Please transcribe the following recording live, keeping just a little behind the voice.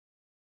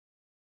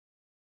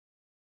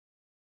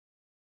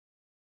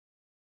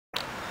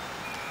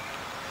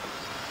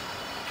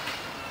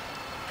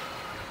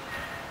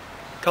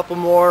couple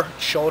more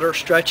shoulder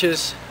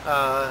stretches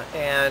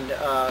and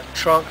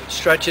trunk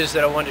stretches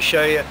that I wanted to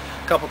show you.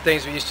 A couple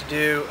things we used to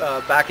do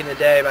back in the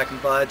day, back in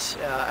buds,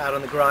 out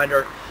on the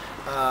grinder.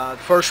 The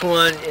first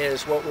one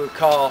is what we would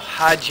call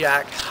high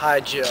jack, high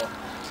Jill.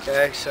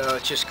 Okay, so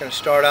it's just going to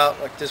start out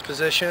like this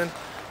position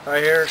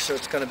right here. So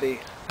it's going to be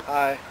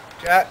high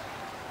jack,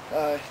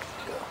 high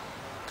Jill,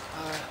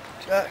 high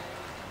jack,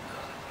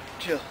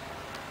 Jill.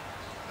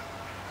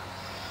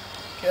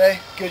 Okay,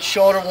 good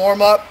shoulder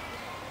warm up.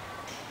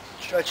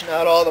 Stretching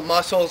out all the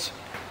muscles,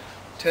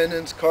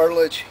 tendons,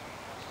 cartilage.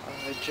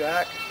 High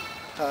jack,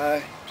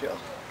 high Jill,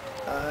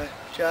 high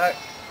jack,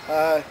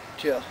 high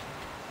Jill.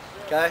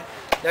 Okay.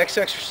 Next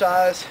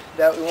exercise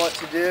that we want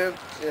to do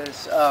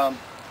is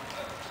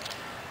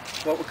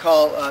what we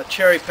call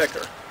cherry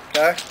picker.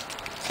 Okay.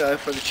 So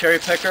for the cherry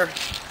picker,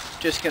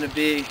 just going to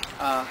be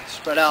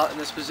spread out in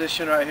this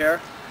position right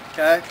here.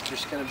 Okay.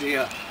 Just going to be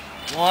a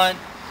 1,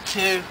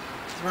 2,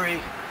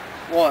 3,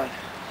 1,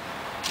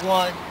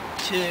 1,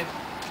 2,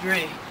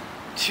 3,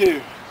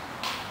 2,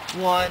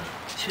 1,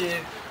 2,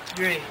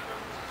 3,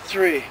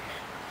 3,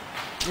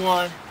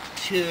 1,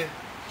 2,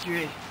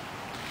 3,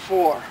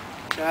 4.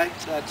 Okay,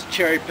 so that's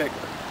cherry picker.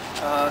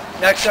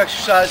 Next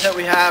exercise that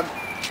we have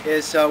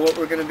is what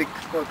we're going to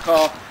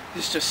call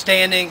just a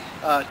standing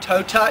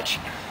toe touch.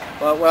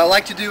 But what I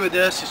like to do with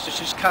this is to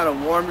just kind of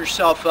warm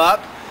yourself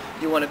up.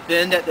 You want to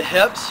bend at the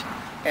hips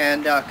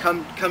and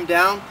come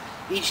down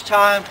each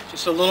time,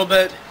 just a little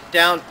bit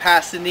down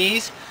past the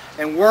knees,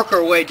 and work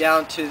our way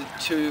down to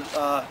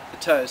the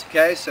toes.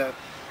 Okay, so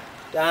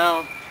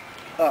down,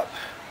 up,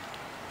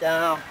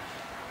 down,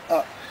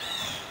 up,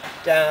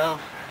 down,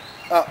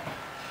 up,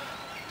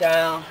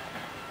 down,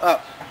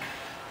 up.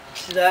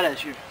 See that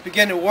as you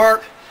begin to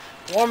work,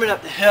 warming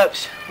up the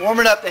hips,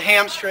 warming up the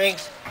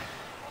hamstrings,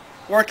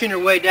 working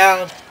your way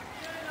down.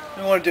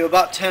 We want to do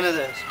about 10 of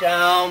this.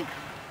 Down,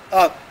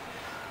 up,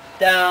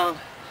 down,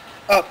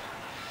 up,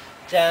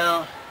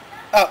 down,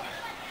 up,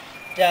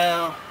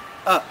 down,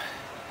 up.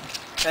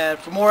 And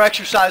for more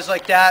exercises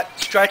like that,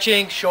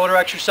 stretching, shoulder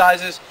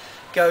exercises,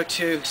 go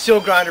to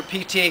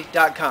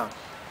SEALgrinderPT.com.